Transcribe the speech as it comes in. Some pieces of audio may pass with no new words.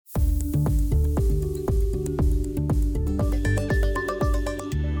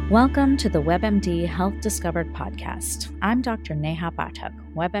Welcome to the WebMD Health Discovered podcast. I'm Dr. Neha Pathak,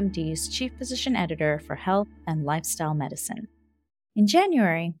 WebMD's Chief Physician Editor for Health and Lifestyle Medicine. In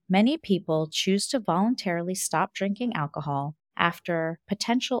January, many people choose to voluntarily stop drinking alcohol after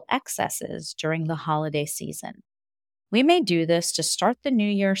potential excesses during the holiday season. We may do this to start the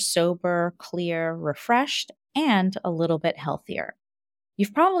new year sober, clear, refreshed, and a little bit healthier.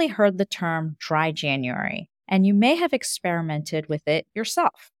 You've probably heard the term dry January, and you may have experimented with it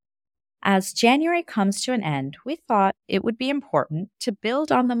yourself. As January comes to an end, we thought it would be important to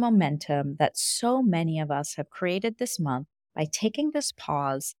build on the momentum that so many of us have created this month by taking this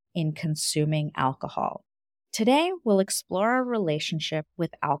pause in consuming alcohol. Today, we'll explore our relationship with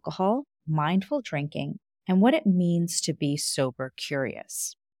alcohol, mindful drinking, and what it means to be sober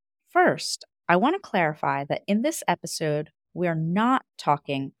curious. First, I want to clarify that in this episode, we're not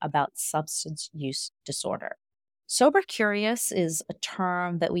talking about substance use disorder. Sober curious is a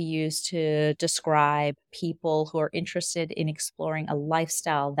term that we use to describe people who are interested in exploring a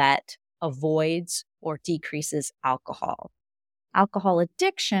lifestyle that avoids or decreases alcohol. Alcohol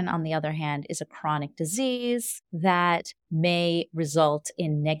addiction, on the other hand, is a chronic disease that may result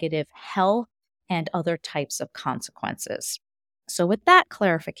in negative health and other types of consequences. So with that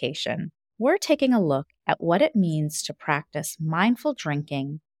clarification, we're taking a look at what it means to practice mindful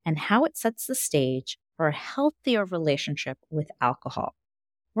drinking and how it sets the stage for a healthier relationship with alcohol.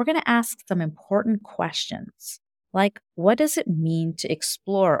 We're going to ask some important questions, like what does it mean to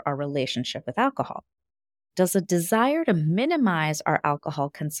explore our relationship with alcohol? Does a desire to minimize our alcohol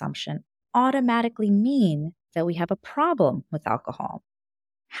consumption automatically mean that we have a problem with alcohol?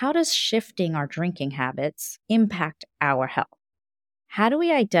 How does shifting our drinking habits impact our health? How do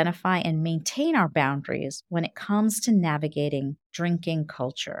we identify and maintain our boundaries when it comes to navigating drinking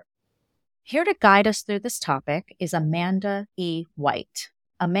culture? Here to guide us through this topic is Amanda E. White.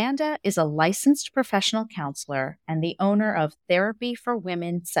 Amanda is a licensed professional counselor and the owner of Therapy for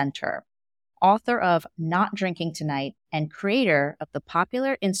Women Center, author of Not Drinking Tonight, and creator of the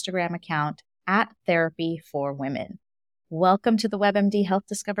popular Instagram account @Therapy4Women. Welcome to the WebMD Health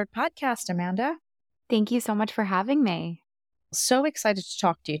Discovered podcast, Amanda. Thank you so much for having me. So excited to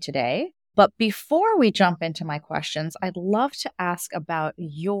talk to you today. But before we jump into my questions, I'd love to ask about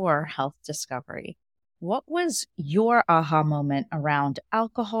your health discovery. What was your aha moment around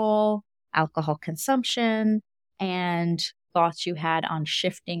alcohol consumption, and thoughts you had on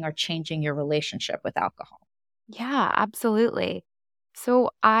shifting or changing your relationship with alcohol? Yeah, absolutely.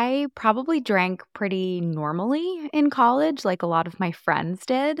 So I probably drank pretty normally in college, like a lot of my friends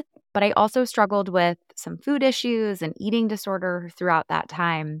did, but I also struggled with some food issues and eating disorder throughout that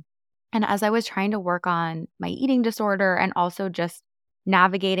time. And as I was trying to work on my eating disorder and also just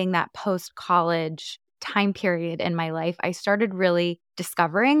navigating that post-college time period in my life, I started really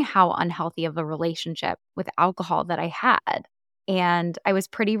discovering how unhealthy of a relationship with alcohol that I had. And I was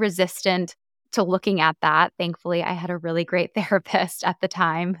pretty resistant to looking at that. Thankfully, I had a really great therapist at the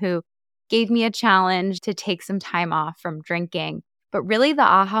time who gave me a challenge to take some time off from drinking. But really, the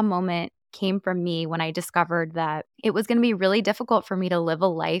aha moment came from me when I discovered that it was going to be really difficult for me to live a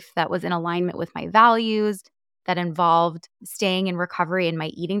life that was in alignment with my values, that involved staying in recovery in my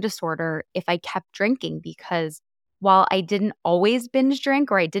eating disorder if I kept drinking. Because while I didn't always binge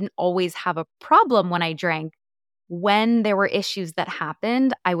drink or I didn't always have a problem when I drank, when there were issues that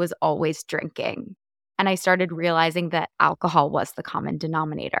happened, I was always drinking. And I started realizing that alcohol was the common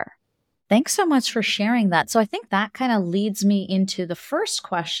denominator. Thanks so much for sharing that. So I think that kind of leads me into the first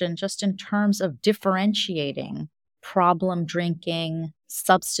question, just in terms of differentiating problem drinking,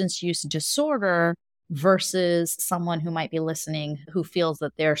 substance use disorder versus someone who might be listening who feels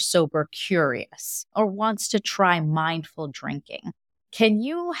that they're sober curious or wants to try mindful drinking. Can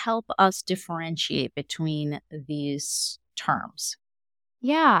you help us differentiate between these terms?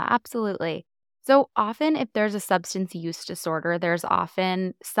 Yeah, absolutely. So often, if there's a substance use disorder, there's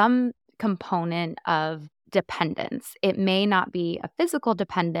often some component of dependence. It may not be a physical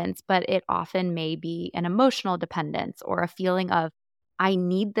dependence, but it often may be an emotional dependence or a feeling of, I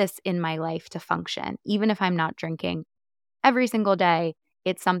need this in my life to function. Even if I'm not drinking every single day,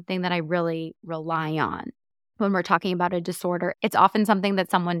 it's something that I really rely on. When we're talking about a disorder, it's often something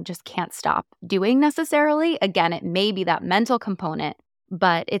that someone just can't stop doing necessarily. Again, it may be that mental component,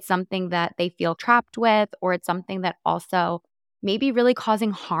 but it's something that they feel trapped with, or it's something that also may be really causing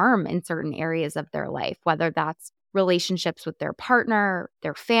harm in certain areas of their life, whether that's relationships with their partner,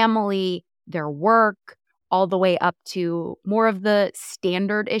 their family, their work, all the way up to more of the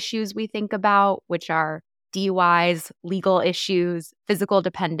standard issues we think about, which are DUIs, legal issues, physical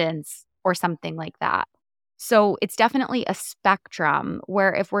dependence, or something like that. So it's definitely a spectrum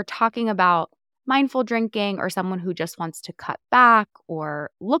where if we're talking about mindful drinking or someone who just wants to cut back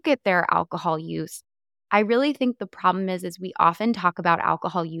or look at their alcohol use, I really think the problem is we often talk about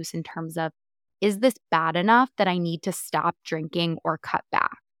alcohol use in terms of, is this bad enough that I need to stop drinking or cut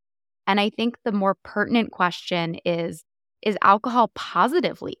back? And I think the more pertinent question is alcohol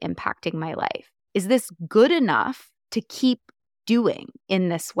positively impacting my life? Is this good enough to keep doing in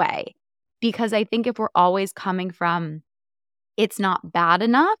this way? Because I think if we're always coming from, it's not bad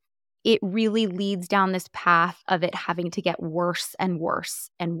enough, it really leads down this path of it having to get worse and worse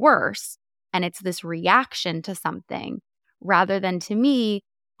and worse. And it's this reaction to something rather than, to me,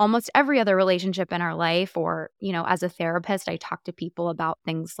 almost every other relationship in our life, or, as a therapist, I talk to people about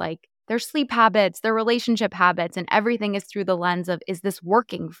things like their sleep habits, their relationship habits, and everything is through the lens of, is this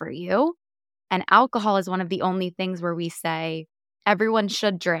working for you? And alcohol is one of the only things where we say everyone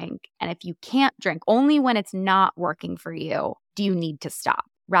should drink. And if you can't drink, only when it's not working for you, do you need to stop?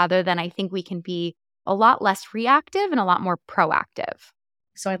 Rather than, I think we can be a lot less reactive and a lot more proactive.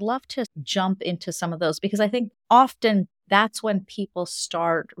 So I'd love to jump into some of those because I think often that's when people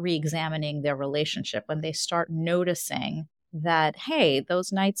start re-examining their relationship, when they start noticing that, hey,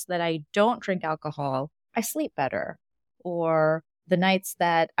 those nights that I don't drink alcohol, I sleep better. Or the nights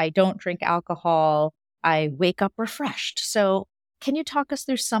that I don't drink alcohol, I wake up refreshed. So can you talk us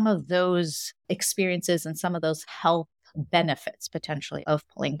through some of those experiences and some of those health benefits potentially of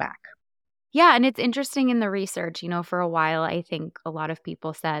pulling back? Yeah, and it's interesting in the research, for a while, I think a lot of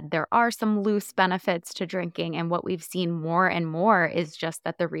people said there are some loose benefits to drinking. And what we've seen more and more is just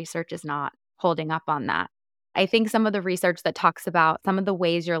that the research is not holding up on that. I think some of the research that talks about some of the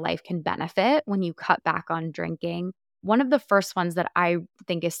ways your life can benefit when you cut back on drinking, one of the first ones that I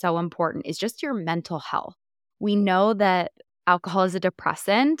think is so important is just your mental health. We know that alcohol is a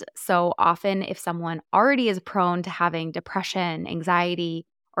depressant. So often if someone already is prone to having depression, anxiety,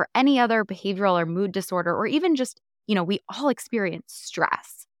 or any other behavioral or mood disorder, or even just, we all experience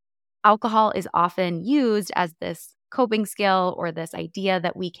stress. Alcohol is often used as this coping skill or this idea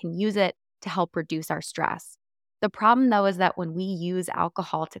that we can use it to help reduce our stress. The problem, though, is that when we use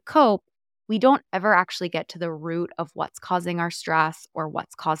alcohol to cope, we don't ever actually get to the root of what's causing our stress or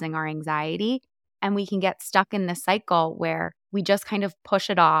what's causing our anxiety. And we can get stuck in this cycle where we just kind of push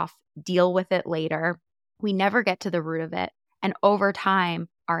it off, deal with it later. We never get to the root of it. And over time,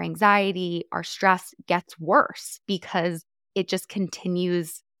 our anxiety, our stress gets worse because it just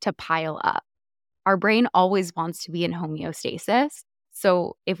continues to pile up. Our brain always wants to be in homeostasis.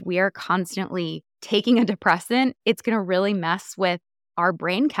 So if we are constantly taking a depressant, it's going to really mess with our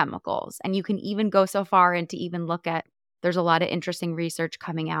brain chemicals. And you can even go so far into even look at, there's a lot of interesting research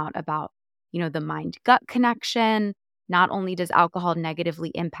coming out about, the mind-gut connection. Not only does alcohol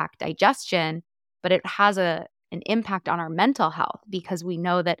negatively impact digestion, but it has an impact on our mental health because we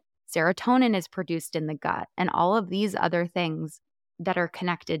know that serotonin is produced in the gut and all of these other things that are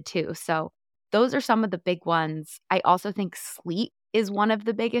connected too. So those are some of the big ones. I also think sleep is one of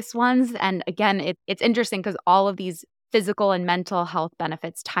the biggest ones. And again, it's interesting because all of these physical and mental health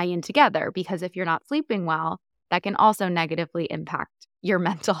benefits tie in together because if you're not sleeping well, that can also negatively impact your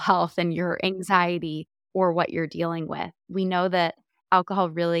mental health and your anxiety or what you're dealing with. We know that alcohol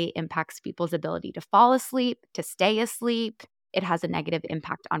really impacts people's ability to fall asleep, to stay asleep. It has a negative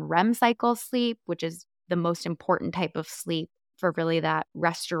impact on REM cycle sleep, which is the most important type of sleep for really that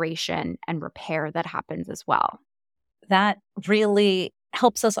restoration and repair that happens as well. That really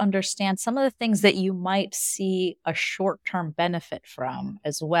helps us understand some of the things that you might see a short-term benefit from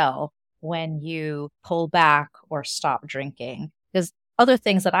as well when you pull back or stop drinking. Because other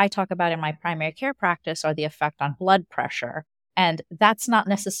things that I talk about in my primary care practice are the effect on blood pressure. And that's not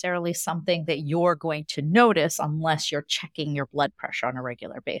necessarily something that you're going to notice unless you're checking your blood pressure on a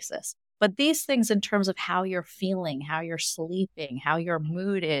regular basis. But these things in terms of how you're feeling, how you're sleeping, how your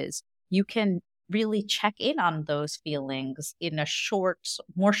mood is, you can really check in on those feelings in a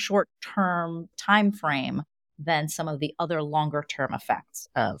more short-term time frame than some of the other longer-term effects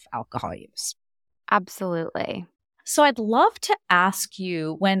of alcohol use. Absolutely. So I'd love to ask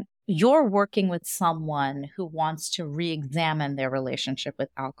you, when you're working with someone who wants to re-examine their relationship with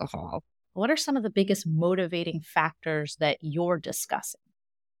alcohol, what are some of the biggest motivating factors that you're discussing?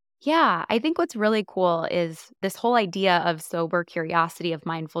 Yeah, I think what's really cool is this whole idea of sober curiosity of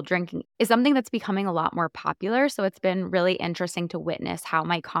mindful drinking is something that's becoming a lot more popular. So it's been really interesting to witness how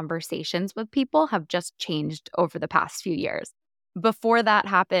my conversations with people have just changed over the past few years. Before that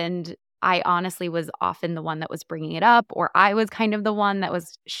happened, I honestly was often the one that was bringing it up, or I was kind of the one that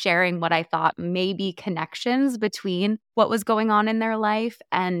was sharing what I thought may be connections between what was going on in their life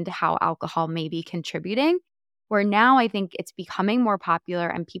and how alcohol may be contributing. where now I think it's becoming more popular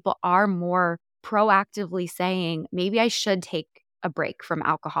and people are more proactively saying, maybe I should take a break from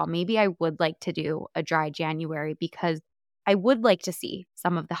alcohol. Maybe I would like to do a dry January because I would like to see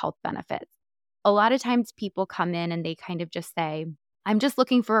some of the health benefits. A lot of times people come in and they kind of just say, I'm just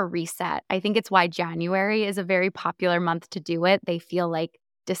looking for a reset. I think it's why January is a very popular month to do it. They feel like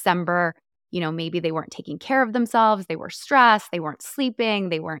December, maybe they weren't taking care of themselves. They were stressed. They weren't sleeping.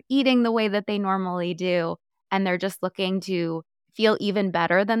 They weren't eating the way that they normally do. And they're just looking to feel even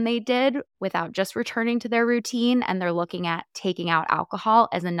better than they did without just returning to their routine. And they're looking at taking out alcohol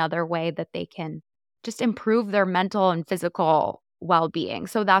as another way that they can just improve their mental and physical well-being.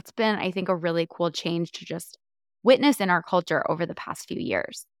 So that's been, I think, a really cool change to just witness in our culture over the past few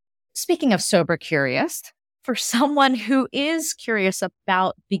years. Speaking of sober curious, for someone who is curious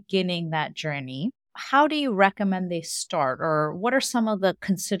about beginning that journey, how do you recommend they start? Or what are some of the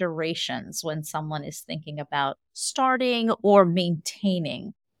considerations when someone is thinking about starting or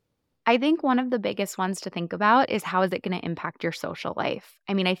maintaining? I think one of the biggest ones to think about is how is it going to impact your social life?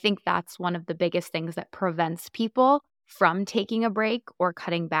 I mean, I think that's one of the biggest things that prevents people from taking a break or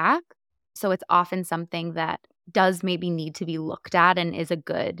cutting back. So it's often something that does maybe need to be looked at and is a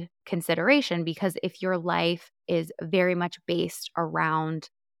good consideration, because if your life is very much based around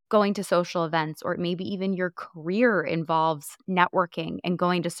going to social events, or maybe even your career involves networking and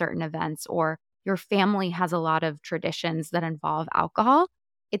going to certain events, or your family has a lot of traditions that involve alcohol,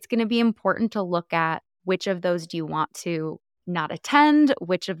 it's going to be important to look at which of those do you want to not attend,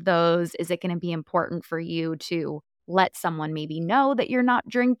 which of those is it going to be important for you to let someone maybe know that you're not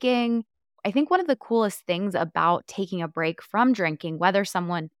drinking. I think one of the coolest things about taking a break from drinking, whether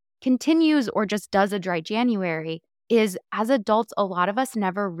someone continues or just does a dry January, is as adults, a lot of us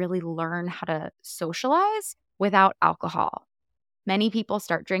never really learn how to socialize without alcohol. Many people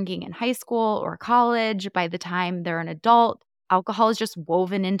start drinking in high school or college. By the time they're an adult, alcohol is just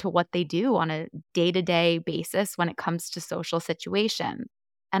woven into what they do on a day-to-day basis when it comes to social situations.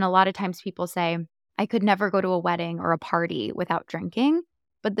 And a lot of times people say, I could never go to a wedding or a party without drinking.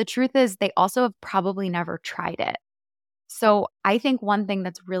 But the truth is they also have probably never tried it. So I think one thing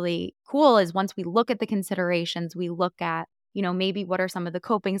that's really cool is once we look at the considerations, we look at, maybe what are some of the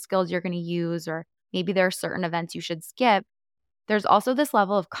coping skills you're going to use, or maybe there are certain events you should skip. There's also this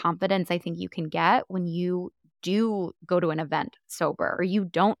level of confidence I think you can get when you do go to an event sober, or you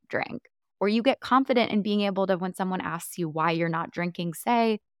don't drink, or you get confident in being able to, when someone asks you why you're not drinking,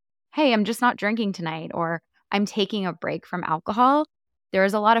 say, hey, I'm just not drinking tonight, or I'm taking a break from alcohol. There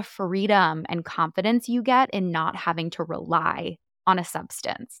is a lot of freedom and confidence you get in not having to rely on a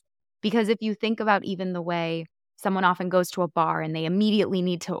substance. Because if you think about even the way someone often goes to a bar and they immediately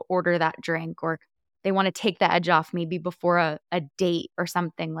need to order that drink, or they want to take the edge off maybe before a date or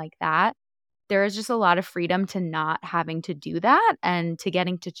something like that, there is just a lot of freedom to not having to do that and to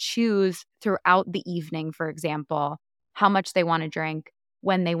getting to choose throughout the evening, for example, how much they want to drink,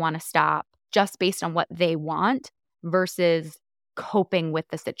 when they want to stop, just based on what they want versus coping with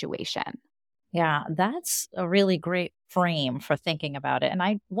the situation. Yeah, that's a really great frame for thinking about it. And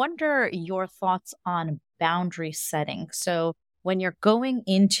I wonder your thoughts on boundary setting. So when you're going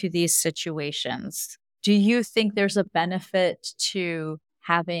into these situations, do you think there's a benefit to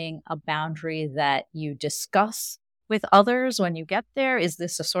having a boundary that you discuss with others when you get there? Is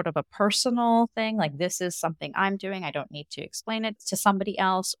this a sort of a personal thing? Like, this is something I'm doing, I don't need to explain it to somebody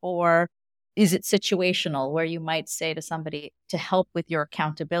else? Or is it situational where you might say to somebody to help with your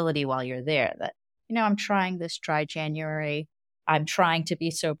accountability while you're there that, I'm trying this dry January. I'm trying to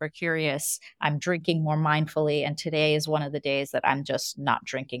be sober curious. I'm drinking more mindfully. And today is one of the days that I'm just not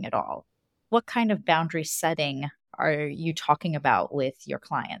drinking at all. What kind of boundary setting are you talking about with your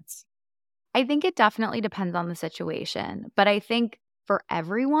clients? I think it definitely depends on the situation. But I think for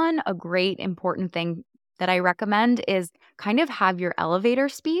everyone, a great important thing that I recommend is kind of have your elevator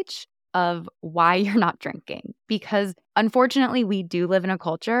speech of why you're not drinking. Because unfortunately, we do live in a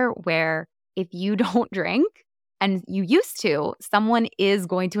culture where if you don't drink and you used to, someone is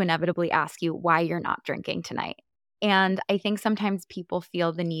going to inevitably ask you why you're not drinking tonight. And I think sometimes people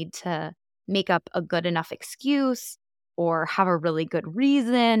feel the need to make up a good enough excuse or have a really good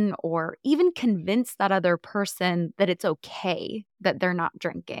reason, or even convince that other person that it's okay that they're not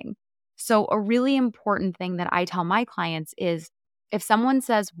drinking. So a really important thing that I tell my clients is if someone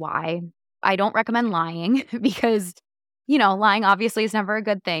says why, I don't recommend lying because, lying obviously is never a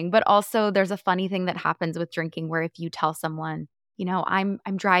good thing. But also there's a funny thing that happens with drinking where if you tell someone, I'm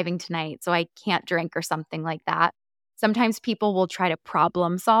driving tonight, so I can't drink or something like that, sometimes people will try to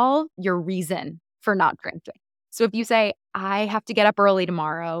problem solve your reason for not drinking. So if you say, I have to get up early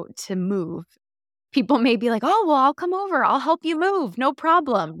tomorrow to move, people may be like, oh, well, I'll come over. I'll help you move. No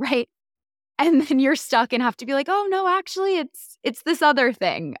problem. Right. And then you're stuck and have to be like, oh, no, actually, it's this other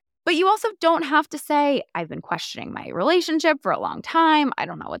thing. But you also don't have to say, I've been questioning my relationship for a long time. I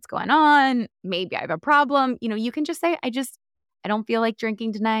don't know what's going on. Maybe I have a problem. You can just say, I don't feel like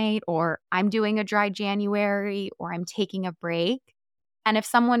drinking tonight, or I'm doing a dry January, or I'm taking a break. And if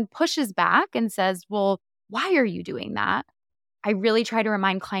someone pushes back and says, well, why are you doing that? I really try to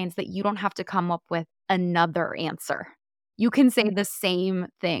remind clients that you don't have to come up with another answer. You can say the same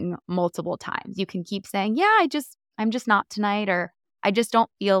thing multiple times. You can keep saying, yeah, I'm just not tonight, or I just don't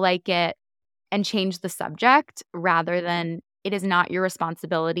feel like it, and change the subject rather than it is not your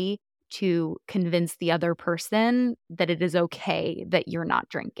responsibility to convince the other person that it is okay that you're not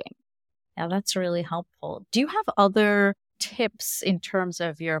drinking. Yeah, that's really helpful. Do you have other tips in terms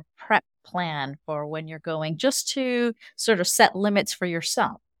of your prep plan for when you're going, just to sort of set limits for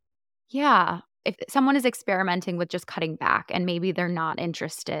yourself? Yeah. If someone is experimenting with just cutting back and maybe they're not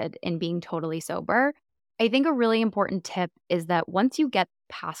interested in being totally sober, I think a really important tip is that once you get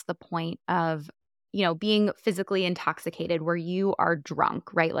past the point of, being physically intoxicated where you are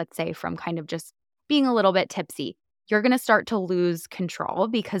drunk, right? Let's say from kind of just being a little bit tipsy, you're going to start to lose control,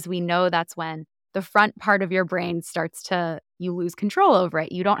 because we know that's when the front part of your brain you lose control over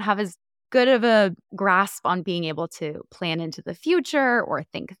it. You don't have as good of a grasp on being able to plan into the future or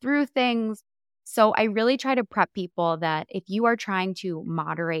think through things. So I really try to prep people that if you are trying to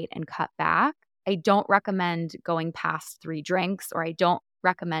moderate and cut back, I don't recommend going past 3 drinks, or I don't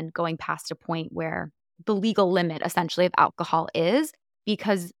recommend going past a point where the legal limit essentially of alcohol is,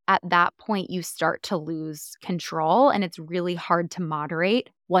 because at that point you start to lose control and it's really hard to moderate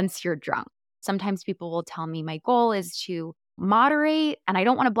once you're drunk. Sometimes people will tell me my goal is to moderate and I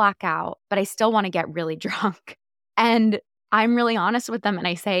don't want to black out, but I still want to get really drunk. And I'm really honest with them and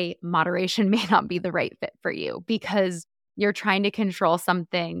I say moderation may not be the right fit for you, because you're trying to control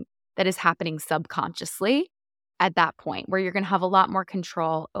something that is happening subconsciously at that point, where you're going to have a lot more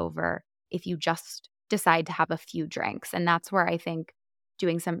control over if you just decide to have a few drinks. And that's where I think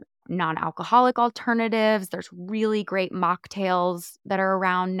doing some non-alcoholic alternatives, there's really great mocktails that are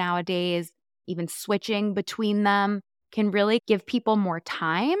around nowadays, even switching between them can really give people more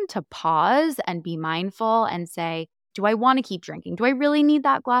time to pause and be mindful and say, do I want to keep drinking? Do I really need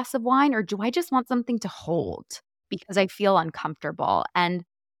that glass of wine? Or do I just want something to hold because I feel uncomfortable? And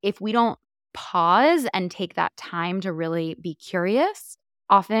if we don't pause and take that time to really be curious,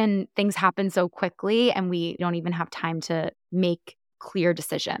 often things happen so quickly and we don't even have time to make clear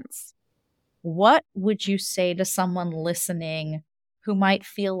decisions. What would you say to someone listening who might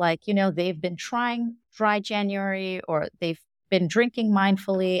feel like, they've been trying dry January, or they've been drinking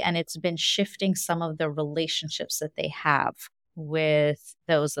mindfully, and it's been shifting some of the relationships that they have with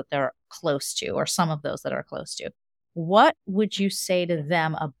those that they're close to, or some of those that are close to? What would you say to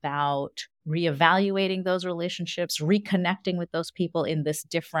them about reevaluating those relationships, reconnecting with those people in this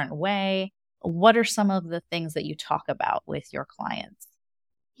different way? What are some of the things that you talk about with your clients?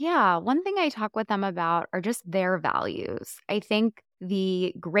 Yeah, one thing I talk with them about are just their values. I think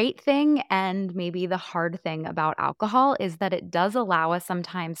the great thing and maybe the hard thing about alcohol is that it does allow us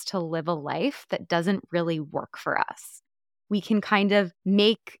sometimes to live a life that doesn't really work for us. We can kind of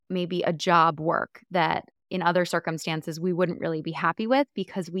make maybe a job work that in other circumstances we wouldn't really be happy with,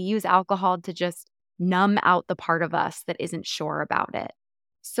 because we use alcohol to just numb out the part of us that isn't sure about it.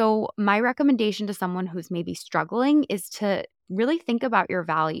 So my recommendation to someone who's maybe struggling is to really think about your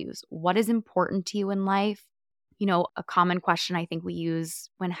values. What is important to you in life? A common question I think we use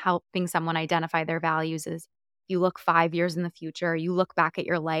when helping someone identify their values is, you look 5 years in the future, you look back at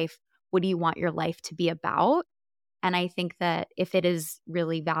your life, what do you want your life to be about? And I think that if it is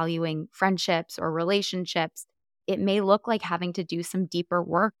really valuing friendships or relationships, it may look like having to do some deeper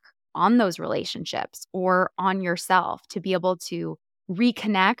work on those relationships or on yourself to be able to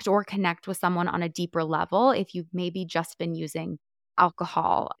reconnect or connect with someone on a deeper level if you've maybe just been using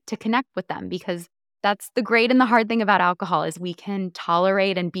alcohol to connect with them. Because that's the great and the hard thing about alcohol is we can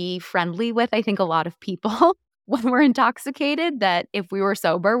tolerate and be friendly with, I think, a lot of people when we're intoxicated that if we were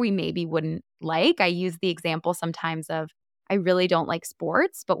sober, we maybe wouldn't like. I use the example sometimes of, I really don't like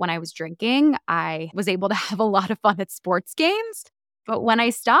sports, but when I was drinking, I was able to have a lot of fun at sports games. But when I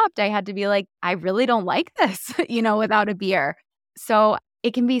stopped, I had to be like, I really don't like this, without a beer. So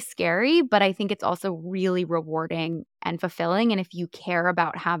it can be scary, but I think it's also really rewarding and fulfilling. And if you care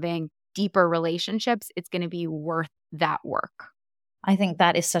about having deeper relationships, it's going to be worth that work. I think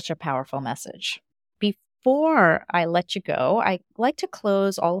that is such a powerful message. Before I let you go, I like to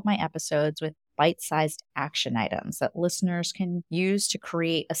close all of my episodes with bite-sized action items that listeners can use to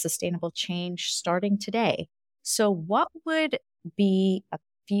create a sustainable change starting today. So what would be a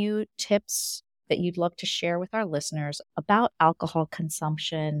few tips that you'd love to share with our listeners about alcohol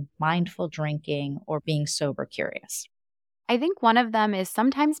consumption, mindful drinking, or being sober curious? I think one of them is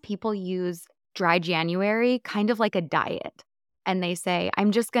sometimes people use dry January kind of like a diet. And they say,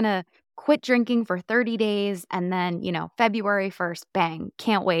 I'm just going to quit drinking for 30 days. And then, February 1st, bang,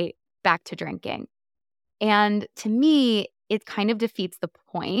 can't wait, back to drinking. And to me, it kind of defeats the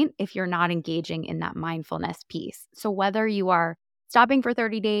point if you're not engaging in that mindfulness piece. So whether you are stopping for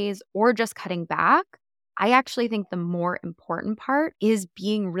 30 days or just cutting back, I actually think the more important part is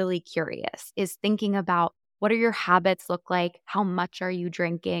being really curious, is thinking about what do your habits look like? How much are you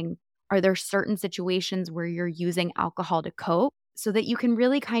drinking? Are there certain situations where you're using alcohol to cope so that you can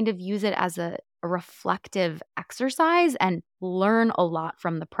really kind of use it as a reflective exercise and learn a lot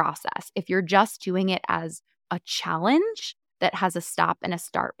from the process? If you're just doing it as a challenge that has a stop and a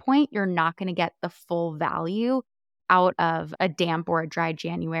start point, you're not going to get the full value out of a damp or a dry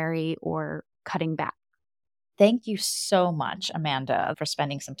January or cutting back. Thank you so much, Amanda, for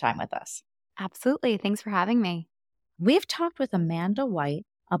spending some time with us. Absolutely. Thanks for having me. We've talked with Amanda White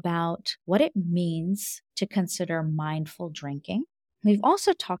about what it means to consider mindful drinking. We've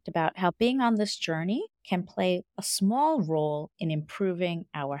also talked about how being on this journey can play a small role in improving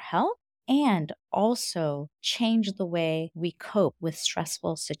our health and also change the way we cope with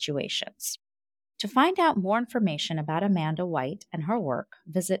stressful situations. To find out more information about Amanda White and her work,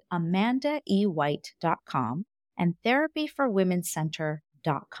 visit amandaewhite.com and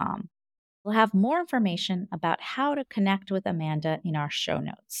therapyforwomencenter.com. We'll have more information about how to connect with Amanda in our show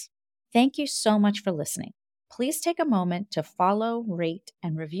notes. Thank you so much for listening. Please take a moment to follow, rate,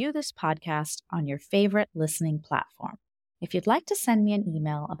 and review this podcast on your favorite listening platform. If you'd like to send me an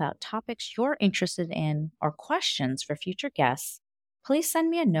email about topics you're interested in or questions for future guests, please send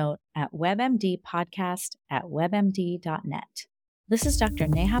me a note at webmdpodcast@webmd.net. This is Dr.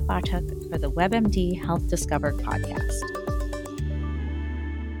 Neha Pathak for the WebMD Health Discovered podcast.